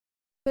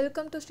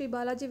Welcome to Sri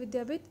Balaji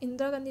Vidyabit,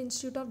 Indira Gandhi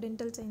Institute of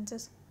Dental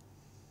Sciences.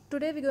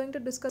 Today we are going to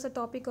discuss a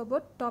topic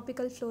about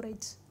topical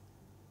fluorides.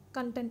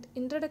 Content: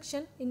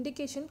 Introduction,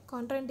 Indication,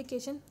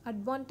 Contraindication,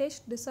 Advantage,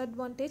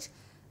 Disadvantage,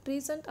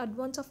 Recent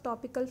advance of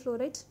topical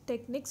fluorides,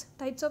 Techniques,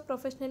 Types of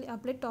professionally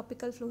applied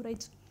topical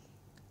fluorides.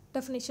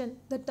 Definition: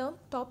 The term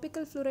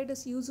topical fluoride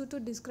is used to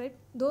describe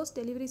those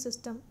delivery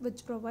systems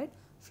which provide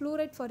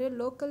fluoride for a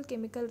local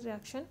chemical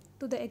reaction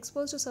to the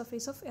exposed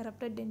surface of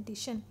erupted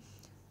dentition.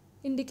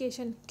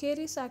 Indication: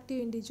 Caries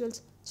active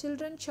individuals,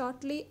 children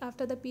shortly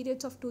after the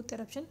periods of tooth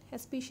eruption,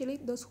 especially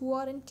those who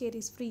are in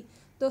caries free,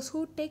 those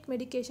who take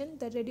medication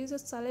that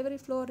reduces salivary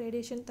flow or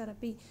radiation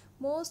therapy,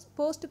 most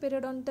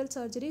post-periodontal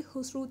surgery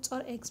whose roots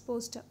are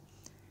exposed.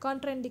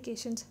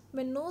 Contraindications: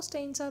 When no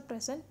stains are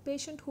present,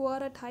 patients who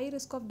are at high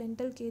risk of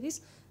dental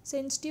caries,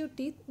 sensitive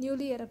teeth,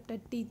 newly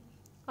erupted teeth.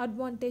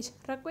 Advantage: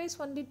 Requires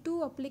only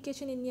 2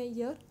 applications in a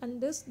year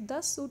and is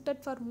thus suited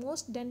for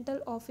most dental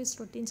office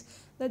routines.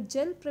 The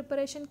gel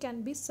preparation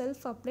can be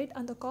self-applied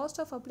and the cost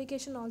of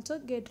application also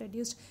get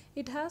reduced.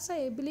 It has the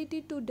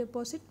ability to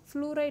deposit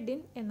fluoride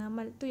in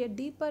enamel to a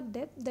deeper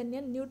depth than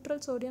a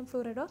neutral sodium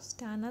fluoride or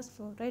Stannous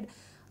fluoride.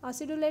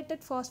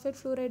 Acidulated phosphate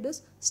fluoride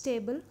is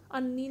stable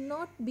and need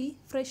not be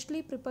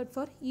freshly prepared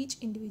for each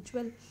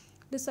individual.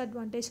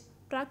 Disadvantage: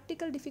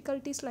 Practical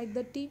difficulties like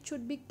the teeth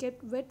should be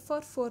kept wet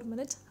for 4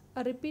 minutes.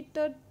 A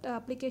repeated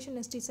application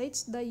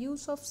necessitates the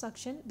use of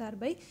suction,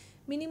 thereby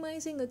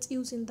minimizing its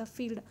use in the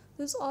field.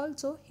 This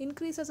also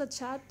increases the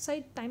chart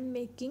side time,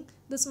 making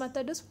this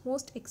method is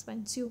most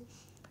expensive.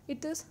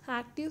 It is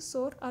active,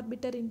 sour, or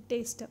bitter in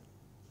taste.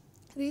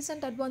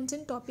 Recent advance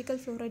in topical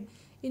fluoride.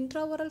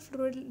 Intraoral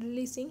fluoride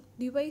releasing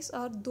devices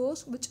are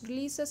those which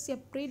releases a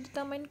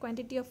predetermined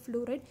quantity of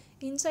fluoride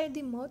inside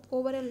the mouth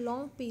over a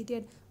long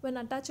period when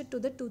attached to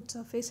the tooth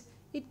surface.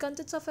 It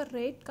consists of a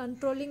rate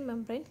controlling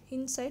membrane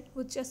inside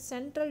which a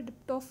central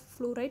dip of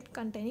fluoride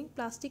containing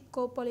plastic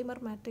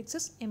copolymer matrix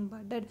is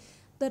embedded.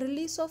 The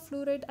release of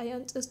fluoride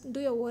ions is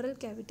into a oral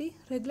cavity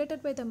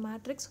regulated by the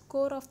matrix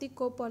core of the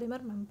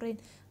copolymer membrane.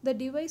 The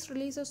device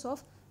releases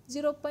of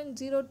 0.02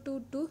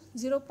 to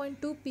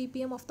 0.2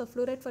 ppm of the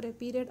fluoride for a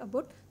period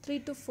about 3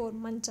 to 4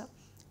 months.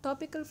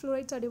 Topical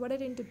fluorides are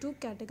divided into 2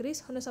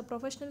 categories. One is a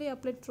professionally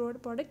applied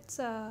fluoride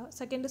products,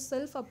 second is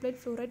self-applied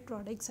fluoride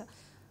products.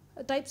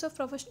 Types of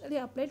professionally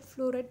applied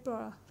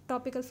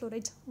topical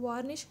fluorides: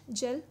 varnish,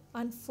 gel,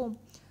 and foam.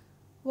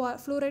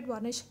 Fluoride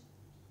varnish.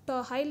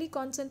 The highly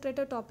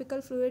concentrated topical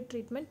fluoride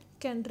treatment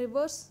can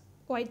reverse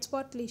white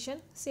spot lesion,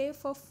 safe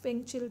for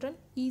young children,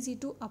 easy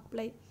to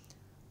apply.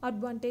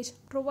 Advantage: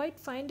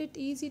 find it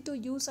easy to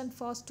use and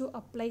fast to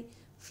apply.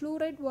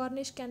 Fluoride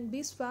varnish can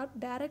be swabbed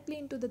directly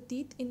into the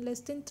teeth in less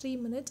than 3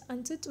 minutes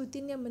and sits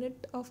within a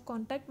minute of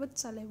contact with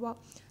saliva.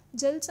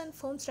 Gels and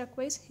foams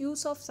requires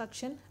use of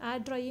suction, air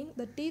drying,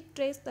 the teeth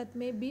trace that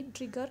may be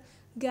trigger,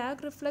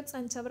 gag reflex,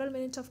 and several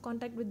minutes of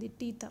contact with the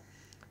teeth.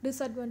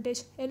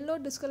 Disadvantage: Yellow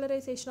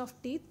discolorization of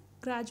teeth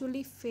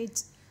gradually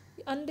fades.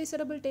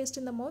 Undesirable taste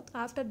in the mouth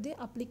after the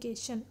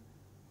application.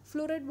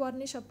 Fluoride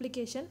varnish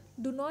application: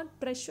 Do not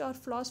brush or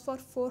floss for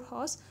 4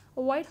 hours.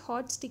 Avoid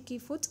hot sticky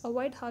foods.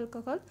 Avoid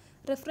alcohol.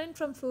 Refrain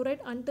from fluoride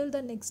until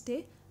the next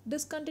day.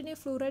 Discontinue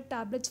fluoride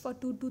tablets for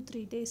 2 to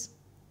 3 days.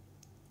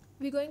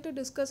 We are going to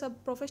discuss a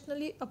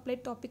professionally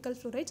applied topical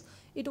fluorides.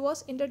 It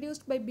was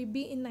introduced by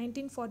BB in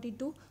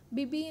 1942.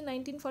 BB in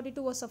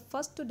 1942 was the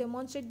first to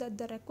demonstrate that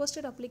the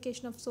requested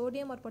application of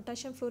sodium or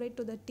potassium fluoride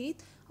to the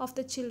teeth of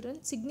the children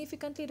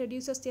significantly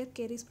reduces their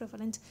caries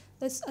prevalence.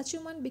 This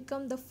achievement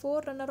became the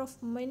forerunner of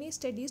many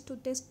studies to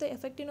test the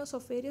effectiveness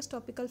of various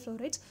topical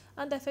fluorides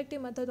and the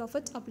effective method of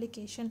its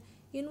application.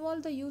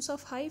 Involve the use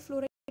of high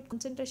fluoride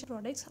concentration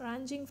products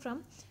ranging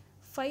from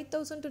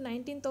 5000 to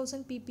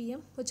 19,000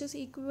 ppm, which is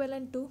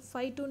equivalent to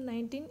 5 to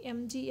 19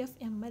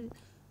 mgf/ml.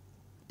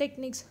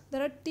 Techniques: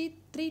 There are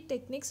 3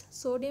 techniques: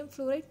 sodium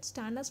fluoride,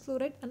 Stannous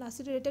fluoride, and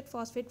acidulated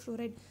phosphate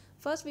fluoride.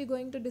 First, we are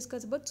going to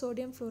discuss about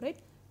sodium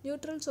fluoride.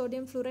 Neutral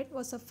sodium fluoride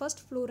was the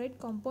first fluoride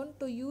compound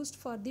to used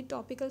for the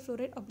topical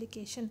fluoride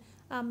application.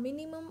 A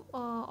minimum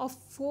of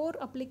 4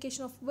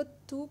 application of with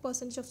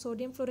 2% of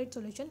sodium fluoride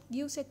solution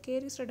gives a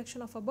caries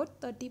reduction of about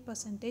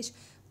 30%.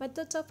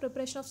 Methods of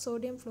preparation of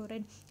sodium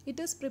fluoride: It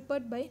is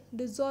prepared by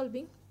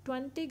dissolving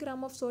 20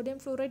 gram of sodium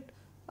fluoride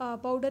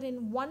powder in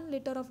 1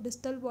 liter of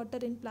distilled water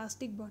in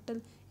plastic bottle.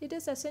 It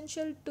is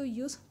essential to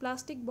use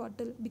plastic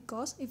bottle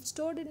because if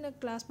stored in a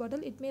glass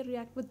bottle, it may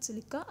react with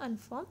silica and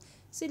form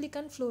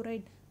silicon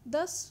fluoride,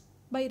 thus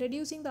by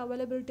reducing the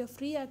availability of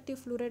free active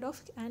fluoride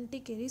of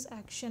anti-caries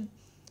action.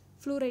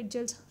 Fluoride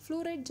gels.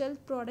 Fluoride gel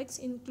products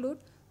include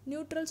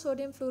neutral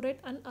sodium fluoride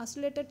and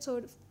acylated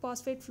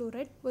phosphate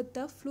fluoride with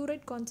the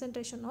fluoride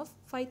concentration of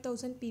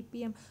 5000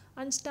 ppm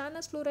and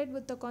Stannous fluoride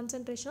with the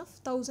concentration of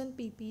 1000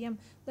 ppm.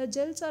 The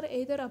gels are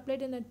either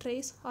applied in a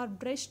trace or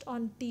brushed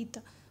on teeth.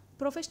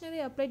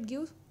 Professionally applied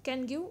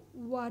can give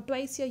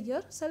twice a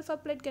year.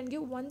 Self-applied can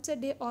give once a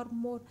day or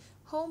more.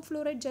 Home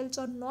fluoride gels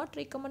are not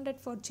recommended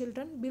for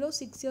children below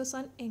 6 years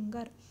and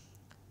younger.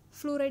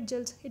 Fluoride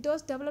gels. It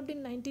was developed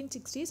in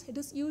 1960s. It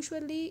is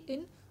usually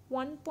in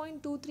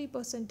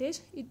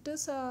 1.23%. It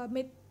is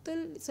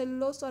methyl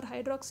cellulose or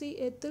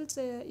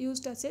hydroxyethyl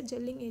used as a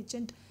gelling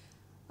agent.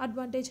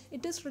 Advantage: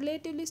 it is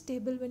relatively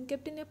stable when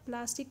kept in a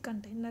plastic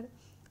container.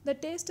 The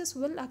taste is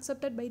well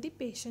accepted by the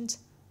patients.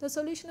 The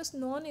solution is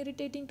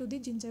non-irritating to the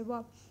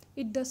gingiva.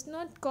 It does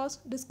not cause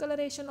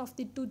discoloration of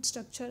the tooth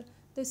structure.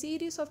 The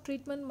series of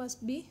treatment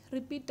must be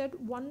repeated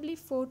only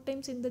 4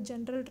 times in the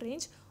general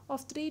range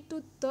of 3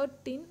 to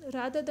 13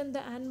 rather than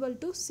the annual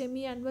to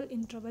semi-annual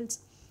intervals.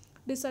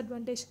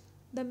 Disadvantage: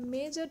 the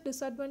major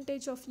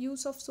disadvantage of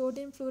use of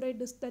sodium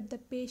fluoride is that the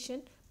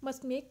patient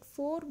must make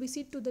 4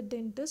 visits to the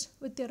dentist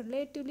with a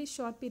relatively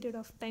short period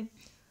of time.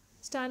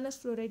 Stannous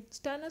fluoride.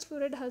 Stannous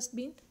fluoride has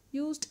been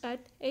used at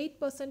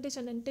 8%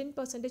 and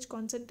 10%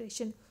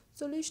 concentration.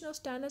 Solution of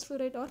stannous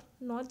fluoride are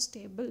not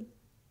stable.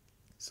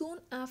 Soon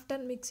after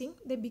mixing,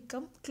 they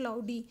become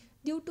cloudy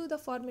due to the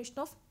formation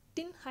of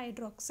tin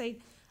hydroxide.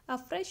 A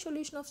fresh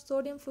solution of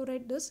sodium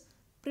fluoride is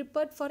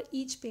prepared for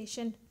each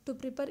patient. To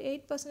prepare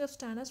 8% of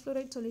stannous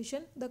fluoride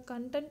solution, the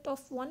content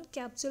of 1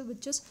 capsule,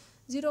 which is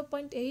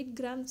 0.8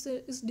 grams,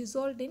 is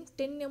dissolved in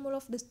 10 ml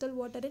of distilled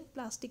water in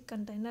plastic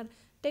container.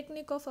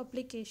 Technique of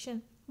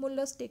application: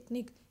 Muhler's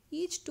technique.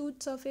 Each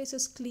tooth surface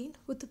is cleaned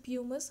with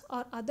pumice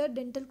or other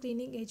dental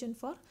cleaning agent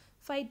for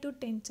 5 to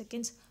 10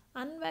 seconds.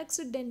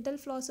 Unwaxed dental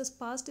floss is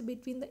passed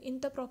between the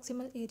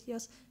interproximal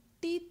areas.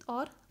 Teeth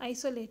are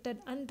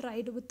isolated and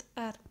dried with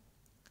air.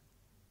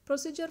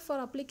 Procedure for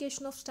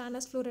application of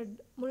stannous fluoride: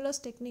 Muhler's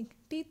technique.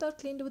 Teeth are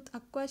cleaned with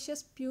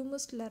aqueous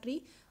pumice slurry.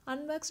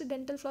 Unwaxed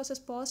dental floss is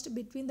passed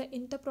between the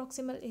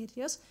interproximal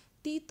areas.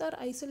 Teeth are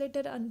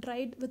isolated and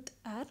dried with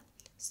air.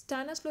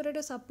 Stannous fluoride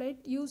is applied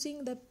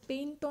using the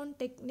paint-on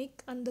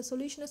technique and the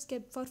solution is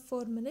kept for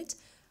 4 minutes.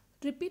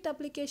 Repeat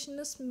application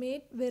is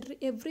made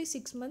every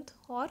 6 months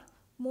or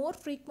more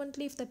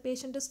frequently if the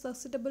patient is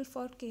susceptible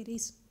for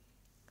caries.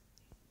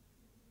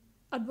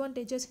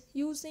 Advantages: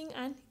 using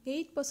an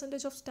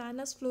 8% of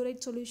stannous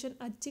fluoride solution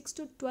at 6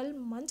 to 12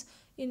 months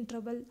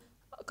interval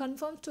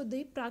conforms to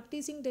the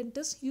practicing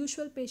dentist's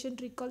usual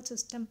patient recall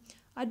system.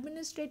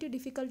 Administrative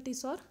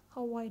difficulties are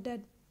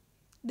avoided.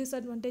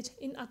 Disadvantage: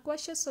 in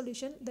aqueous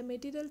solution, the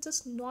material is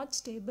not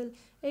stable.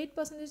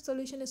 8%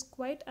 solution is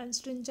quite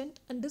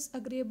astringent and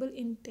disagreeable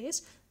in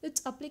taste.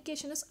 Its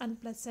application is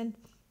unpleasant.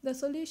 The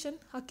solution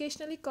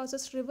occasionally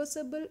causes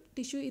reversible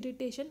tissue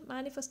irritation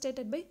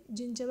manifested by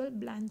gingival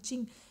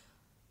blanching.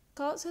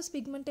 Causes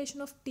pigmentation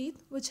of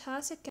teeth, which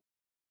has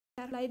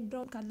a light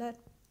brown color.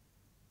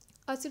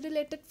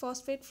 Acidulated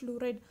phosphate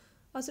fluoride.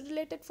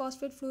 Acidulated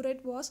phosphate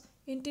fluoride was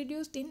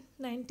introduced in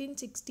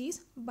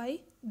 1960s by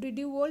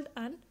Dewald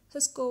and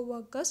his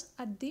co-workers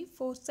at the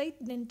Forsyth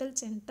Dental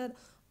Center,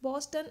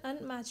 Boston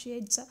and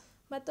Massachusetts.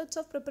 Methods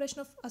of preparation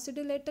of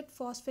acidulated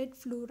phosphate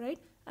fluoride: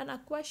 an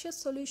aqueous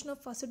solution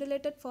of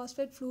acidulated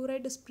phosphate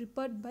fluoride is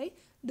prepared by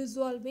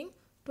dissolving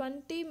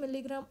 20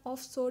 mg of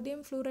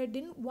sodium fluoride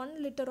in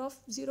 1 liter of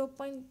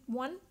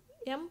 0.1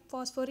 m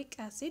phosphoric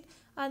acid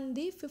and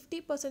the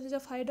 50%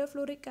 of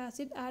hydrofluoric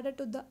acid added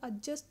to the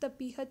adjust the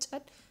pH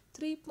at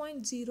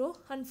 3.0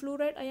 and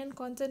fluoride ion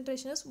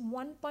concentration is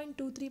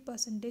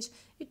 1.23%.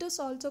 It is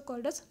also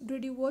called as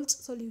Dewald's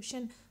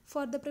solution.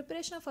 For the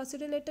preparation of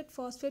acidulated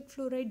phosphate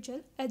fluoride gel,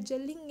 a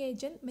gelling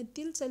agent,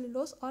 methyl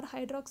cellulose or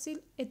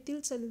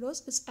hydroxyethyl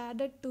cellulose, is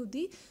added to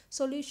the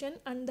solution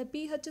and the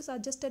pH is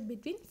adjusted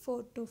between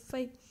 4 to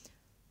 5.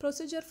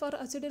 Procedure for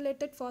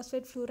acidulated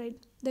phosphate fluoride: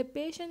 the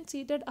patient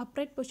seated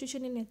upright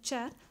position in a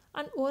chair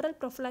and oral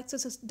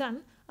prophylaxis is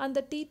done and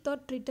the teeth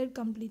are treated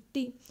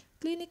completely.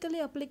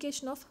 Clinically,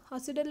 application of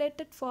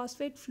acidulated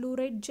phosphate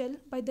fluoride gel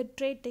by the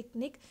tray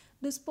technique,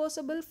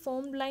 disposable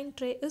foam lined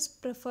tray is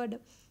preferred.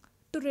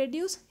 To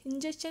reduce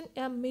ingestion,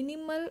 a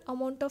minimal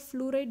amount of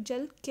fluoride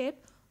gel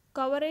kept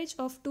coverage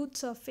of tooth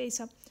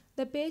surface.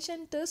 The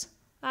patient is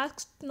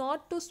asked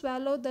not to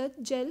swallow the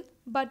gel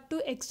but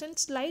to extend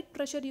slight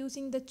pressure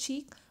using the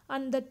cheek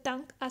and the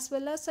tongue as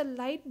well as a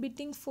light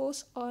biting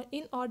force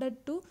in order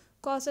to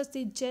cause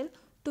the gel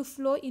to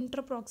flow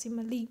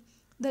interproximally.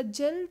 The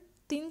gel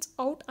thins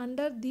out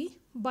under the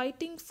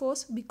biting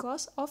force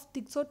because of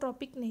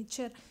thixotropic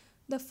nature.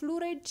 The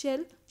fluoride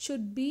gel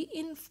should be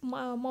in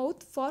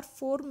mouth for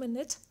 4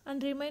 minutes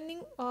and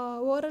remaining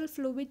oral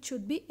fluid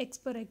should be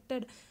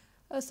expectorated.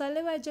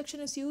 Saliva ejection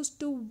is used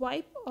to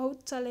wipe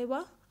out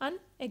saliva and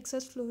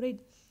excess fluoride.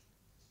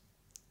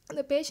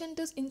 The patient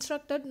is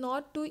instructed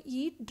not to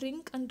eat,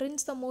 drink and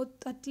rinse the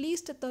mouth at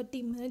least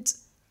 30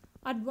 minutes.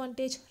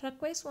 Advantage: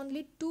 requires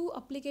only 2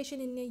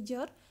 applications in a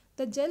year.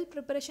 The gel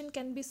preparation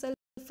can be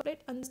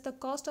self-applied and the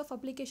cost of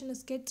application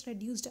gets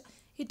reduced.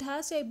 It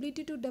has the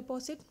ability to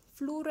deposit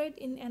fluoride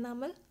in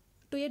enamel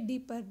to a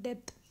deeper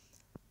depth.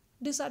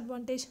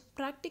 Disadvantage: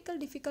 practical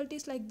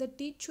difficulties like the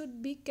teeth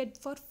should be kept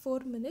for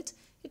 4 minutes.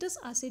 It is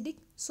acidic,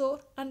 sour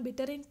and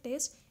bitter in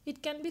taste.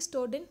 It can be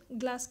stored in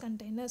glass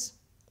containers.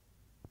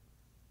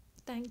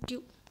 Thank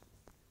you.